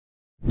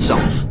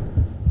Self.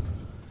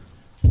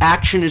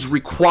 Action is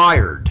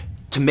required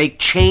to make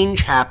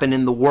change happen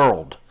in the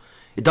world.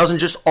 It doesn't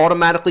just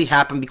automatically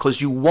happen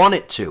because you want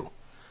it to.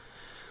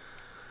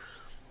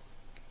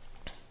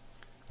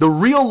 The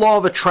real law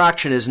of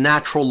attraction is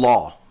natural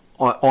law,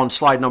 on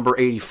slide number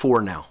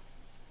 84 now.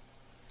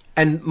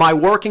 And my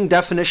working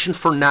definition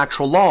for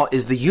natural law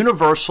is the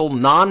universal,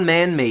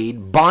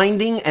 non-man-made,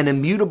 binding, and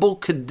immutable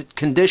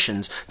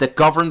conditions that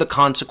govern the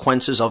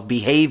consequences of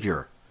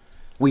behavior.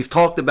 We've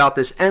talked about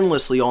this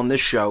endlessly on this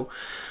show.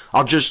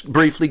 I'll just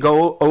briefly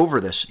go over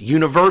this.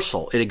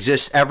 Universal. It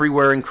exists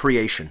everywhere in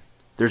creation.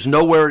 There's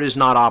nowhere it is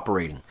not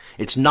operating.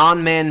 It's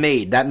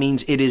non-man-made. That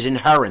means it is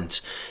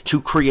inherent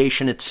to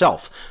creation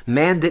itself.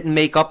 Man didn't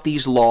make up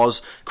these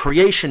laws.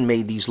 Creation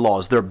made these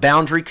laws. They're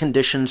boundary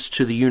conditions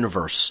to the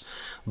universe.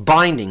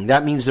 Binding.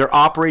 That means they're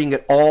operating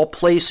at all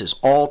places,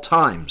 all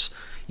times.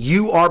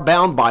 You are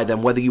bound by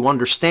them, whether you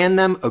understand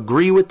them,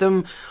 agree with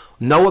them,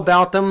 know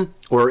about them,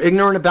 or are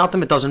ignorant about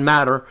them. It doesn't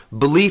matter.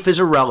 Belief is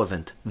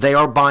irrelevant. They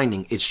are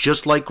binding. It's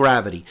just like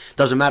gravity.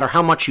 Doesn't matter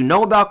how much you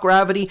know about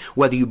gravity,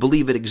 whether you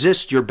believe it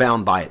exists, you're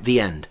bound by it. The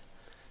end.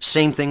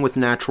 Same thing with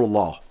natural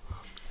law.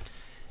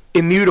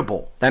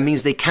 Immutable. That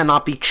means they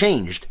cannot be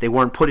changed. They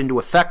weren't put into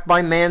effect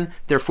by man,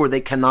 therefore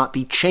they cannot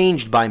be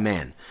changed by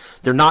man.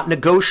 They're not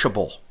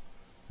negotiable.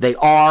 They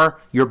are,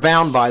 you're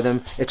bound by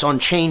them, it's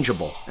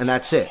unchangeable, and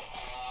that's it.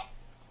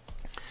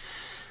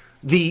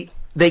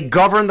 They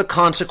govern the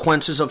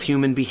consequences of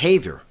human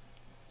behavior.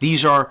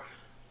 These are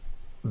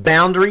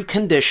boundary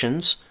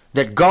conditions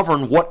that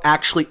govern what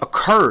actually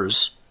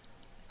occurs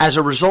as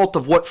a result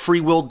of what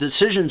free will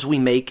decisions we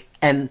make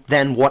and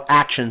then what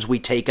actions we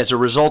take as a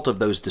result of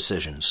those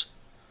decisions.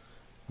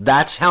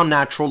 That's how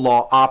natural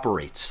law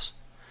operates.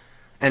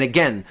 And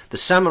again, the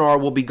seminar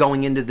will be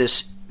going into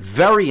this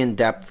very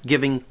in-depth,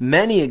 giving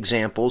many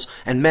examples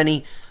and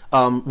many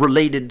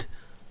related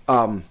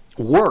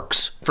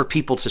works for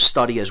people to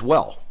study as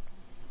well.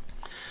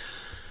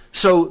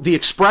 So the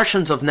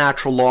expressions of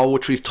natural law,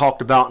 which we've talked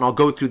about, and I'll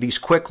go through these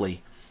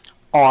quickly,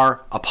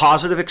 are a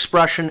positive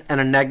expression and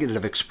a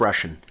negative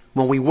expression.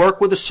 When we work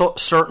with a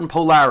certain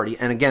polarity,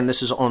 and again,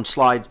 this is on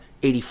slide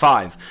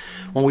 85,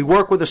 when we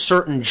work with a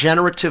certain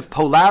generative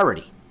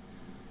polarity,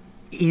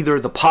 either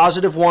the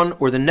positive one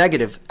or the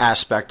negative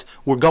aspect,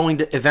 we're going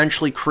to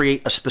eventually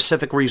create a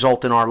specific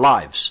result in our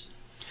lives.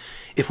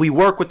 If we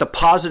work with the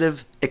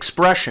positive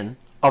expression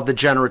of the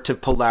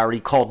generative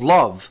polarity called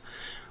love,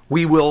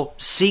 we will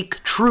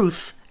seek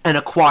truth and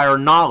acquire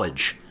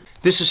knowledge.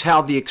 This is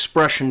how the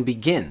expression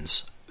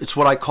begins. It's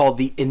what I call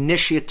the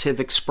initiative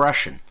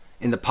expression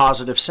in the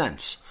positive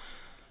sense.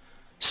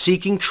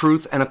 Seeking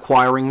truth and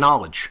acquiring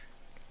knowledge.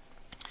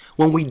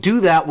 When we do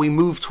that, we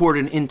move toward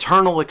an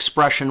internal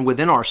expression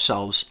within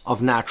ourselves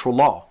of natural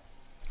law.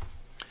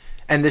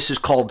 And this is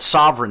called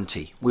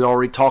sovereignty. We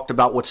already talked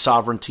about what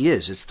sovereignty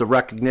is. It's the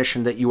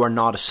recognition that you are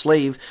not a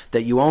slave,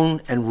 that you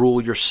own and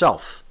rule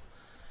yourself.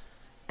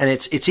 And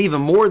it's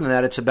even more than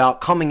that. It's about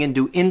coming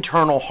into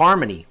internal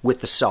harmony with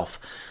the self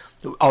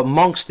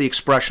amongst the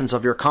expressions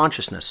of your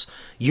consciousness,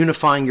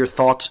 unifying your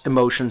thoughts,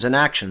 emotions, and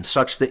actions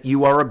such that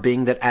you are a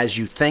being that as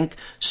you think,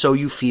 so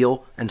you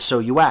feel, and so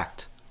you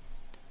act.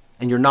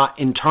 And you're not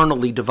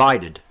internally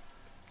divided.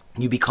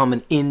 You become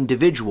an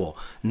individual,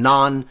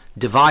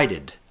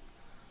 non-divided.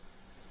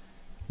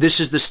 This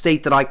is the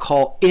state that I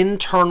call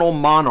internal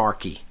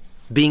monarchy,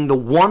 being the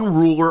one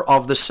ruler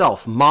of the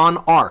self,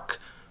 monarch.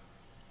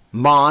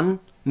 Mon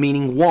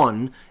meaning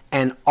one,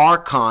 and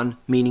archon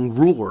meaning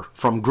ruler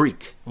from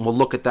Greek. And we'll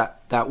look at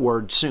that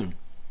word soon.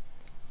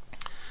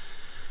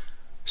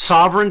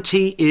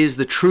 Sovereignty is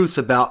the truth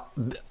about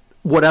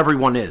what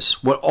everyone is,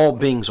 what all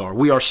beings are.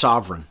 We are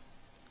sovereign.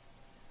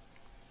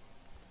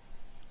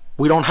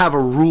 We don't have a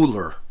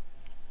ruler,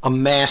 a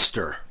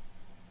master,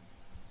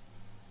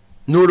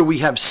 nor do we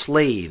have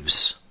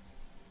slaves.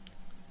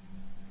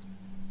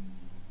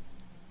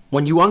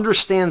 When you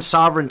understand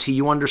sovereignty,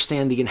 you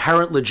understand the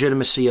inherent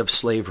legitimacy of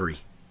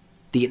slavery,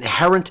 the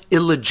inherent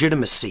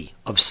illegitimacy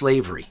of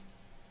slavery.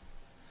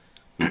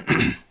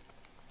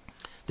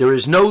 There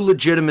is no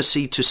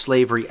legitimacy to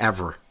slavery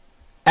ever,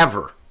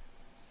 ever.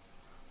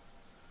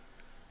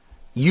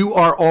 You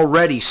are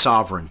already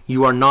sovereign.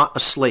 You are not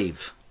a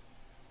slave.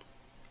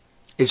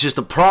 It's just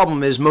the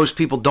problem is most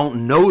people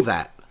don't know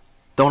that,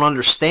 don't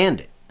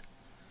understand it.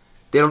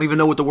 They don't even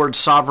know what the word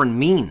sovereign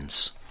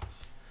means.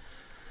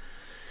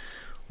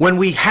 When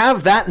we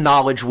have that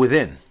knowledge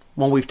within,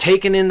 when we've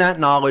taken in that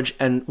knowledge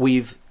and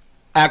we've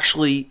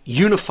actually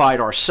unified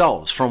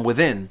ourselves from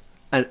within,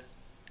 an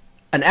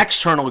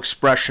external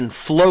expression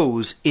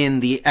flows in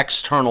the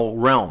external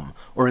realm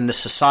or in the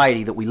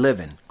society that we live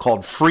in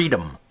called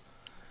freedom,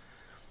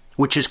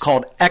 which is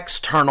called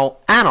external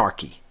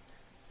anarchy,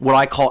 what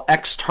I call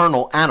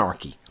external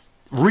anarchy.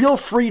 Real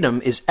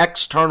freedom is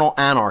external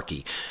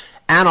anarchy.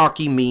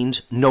 Anarchy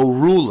means no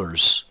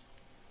rulers.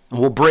 And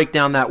we'll break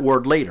down that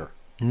word later.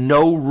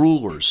 No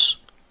rulers.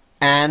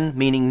 An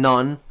meaning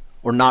none,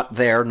 or not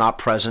there, not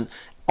present.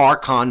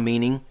 Archon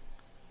meaning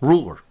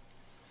ruler.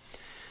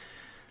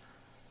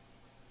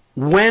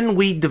 When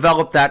we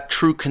develop that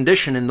true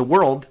condition in the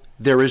world,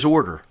 there is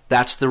order.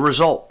 That's the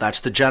result. That's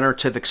the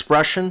generative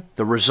expression,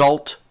 the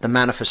result, the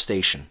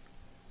manifestation.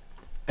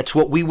 It's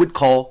what we would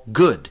call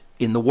good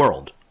in the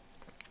world.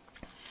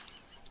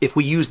 If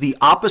we use the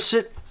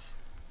opposite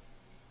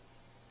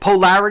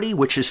polarity,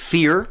 which is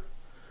fear,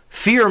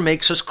 fear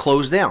makes us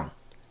close down.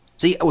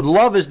 See,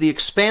 love is the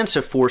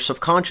expansive force of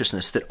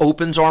consciousness that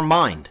opens our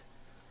mind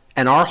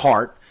and our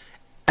heart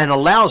and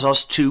allows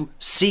us to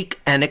seek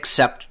and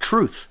accept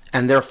truth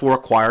and therefore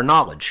acquire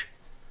knowledge.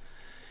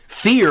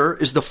 Fear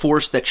is the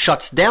force that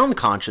shuts down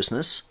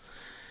consciousness,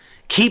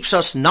 keeps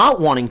us not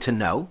wanting to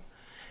know,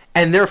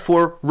 and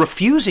therefore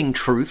refusing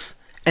truth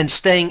and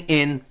staying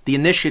in the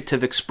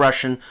initiative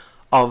expression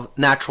of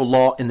natural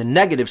law in the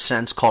negative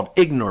sense called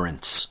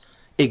ignorance.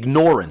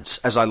 Ignorance,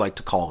 as I like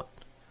to call it.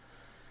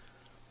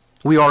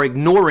 We are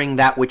ignoring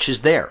that which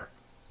is there,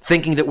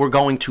 thinking that we're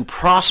going to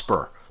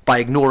prosper by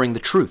ignoring the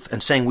truth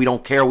and saying we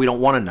don't care, we don't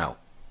want to know.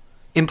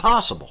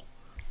 Impossible.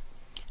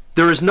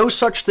 There is no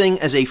such thing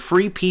as a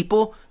free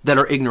people that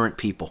are ignorant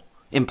people.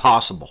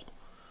 Impossible.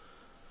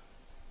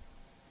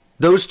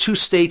 Those two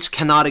states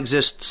cannot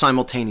exist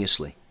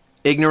simultaneously.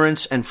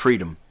 Ignorance and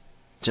freedom.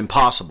 It's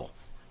impossible.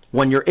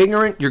 When you're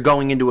ignorant, you're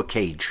going into a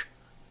cage.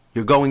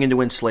 You're going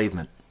into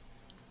enslavement.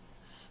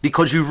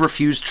 Because you've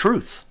refused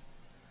truth.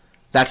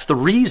 That's the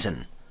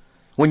reason.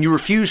 When you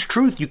refuse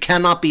truth, you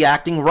cannot be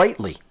acting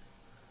rightly.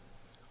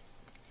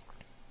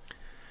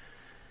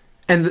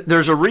 And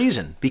there's a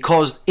reason.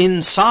 Because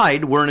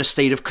inside, we're in a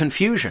state of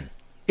confusion.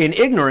 In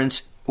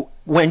ignorance,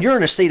 when you're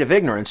in a state of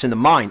ignorance in the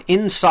mind,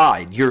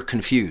 inside, you're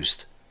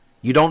confused.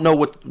 You don't know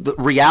what the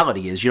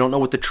reality is. You don't know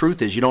what the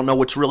truth is. You don't know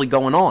what's really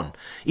going on,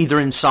 either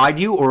inside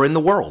you or in the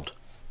world.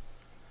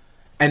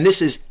 And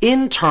this is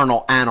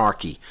internal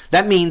anarchy.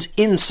 That means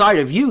inside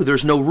of you,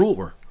 there's no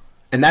ruler.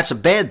 And that's a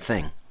bad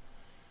thing.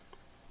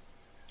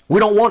 We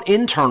don't want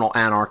internal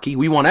anarchy.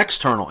 We want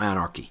external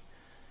anarchy.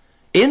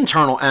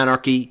 Internal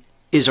anarchy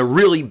is a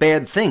really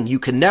bad thing. You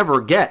can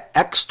never get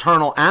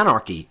external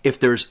anarchy if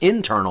there's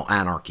internal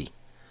anarchy.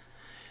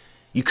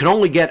 You can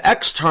only get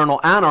external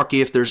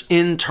anarchy if there's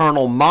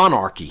internal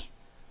monarchy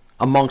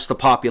amongst the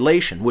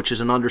population, which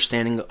is an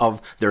understanding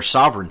of their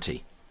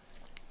sovereignty.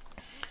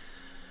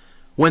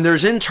 When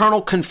there's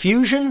internal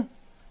confusion,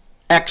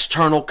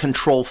 external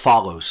control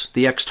follows,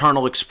 the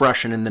external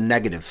expression in the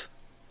negative.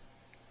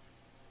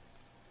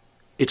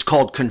 It's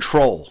called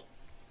control.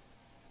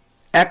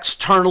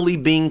 Externally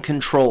being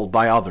controlled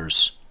by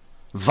others.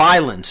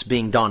 Violence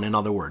being done, in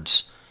other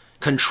words.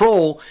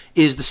 Control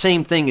is the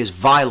same thing as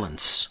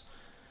violence.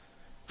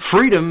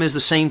 Freedom is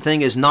the same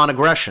thing as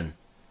non-aggression.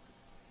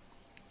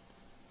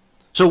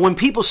 So when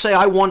people say,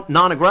 I want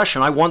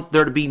non-aggression, I want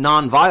there to be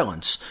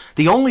non-violence,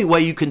 the only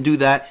way you can do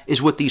that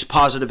is with these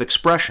positive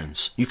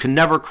expressions. You can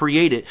never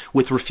create it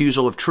with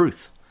refusal of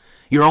truth.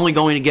 You're only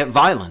going to get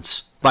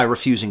violence by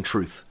refusing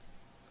truth.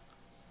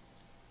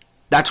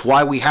 That's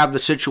why we have the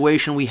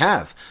situation we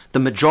have. The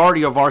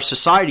majority of our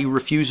society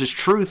refuses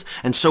truth,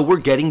 and so we're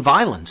getting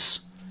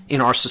violence in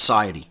our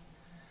society.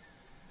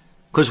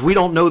 Because we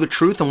don't know the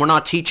truth and we're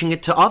not teaching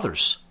it to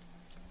others.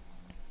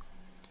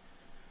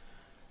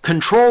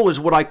 Control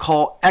is what I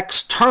call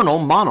external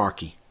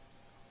monarchy.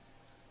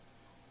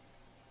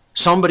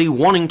 Somebody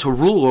wanting to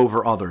rule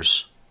over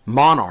others.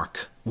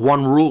 Monarch,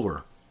 one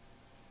ruler.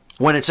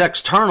 When it's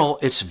external,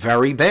 it's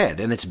very bad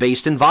and it's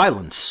based in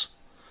violence.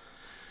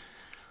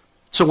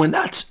 So when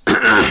that's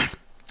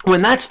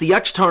when that's the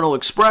external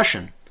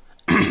expression,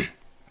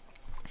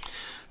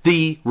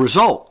 the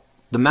result,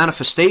 the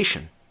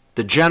manifestation,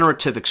 the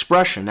generative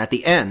expression at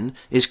the end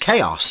is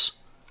chaos.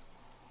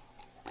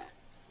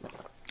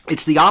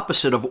 It's the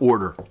opposite of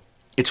order.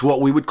 It's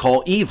what we would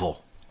call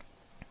evil.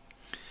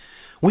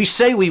 We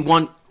say we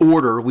want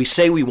order, we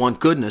say we want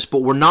goodness,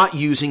 but we're not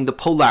using the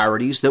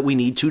polarities that we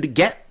need to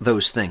get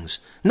those things.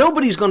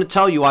 Nobody's going to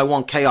tell you I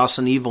want chaos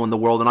and evil in the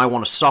world and I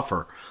want to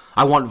suffer.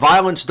 I want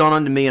violence done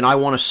unto me and I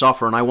want to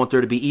suffer and I want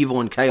there to be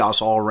evil and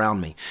chaos all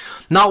around me.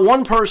 Not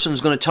one person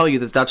is going to tell you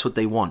that that's what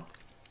they want.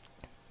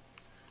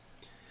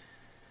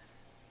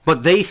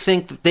 But they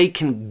think that they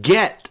can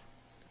get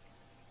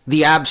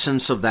the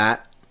absence of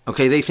that.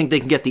 Okay, they think they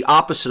can get the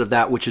opposite of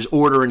that, which is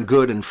order and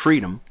good and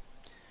freedom,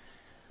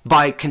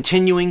 by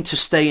continuing to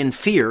stay in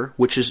fear,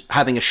 which is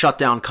having a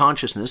shutdown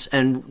consciousness,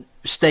 and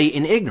stay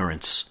in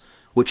ignorance,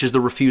 which is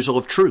the refusal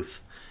of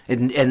truth.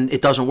 And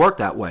it doesn't work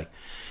that way.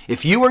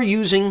 If you are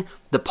using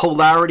the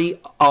polarity,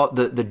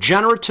 the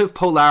generative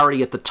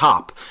polarity at the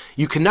top,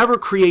 you can never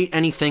create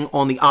anything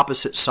on the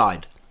opposite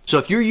side. So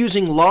if you're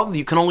using love,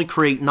 you can only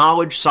create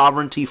knowledge,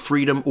 sovereignty,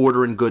 freedom,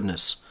 order, and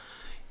goodness.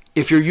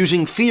 If you're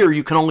using fear,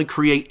 you can only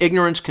create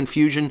ignorance,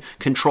 confusion,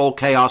 control,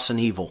 chaos, and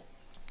evil.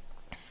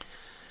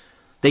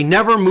 They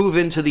never move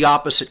into the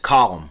opposite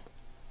column.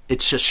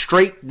 It's just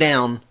straight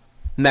down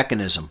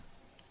mechanism.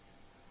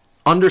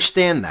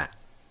 Understand that.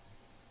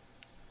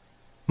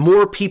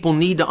 More people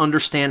need to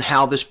understand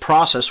how this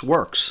process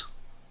works.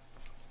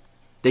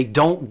 They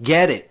don't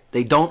get it.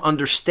 They don't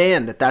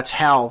understand that that's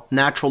how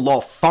natural law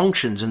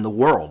functions in the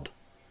world.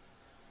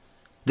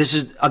 This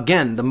is,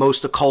 again, the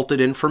most occulted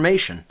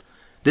information.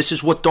 This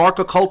is what dark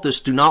occultists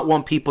do not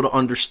want people to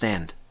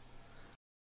understand.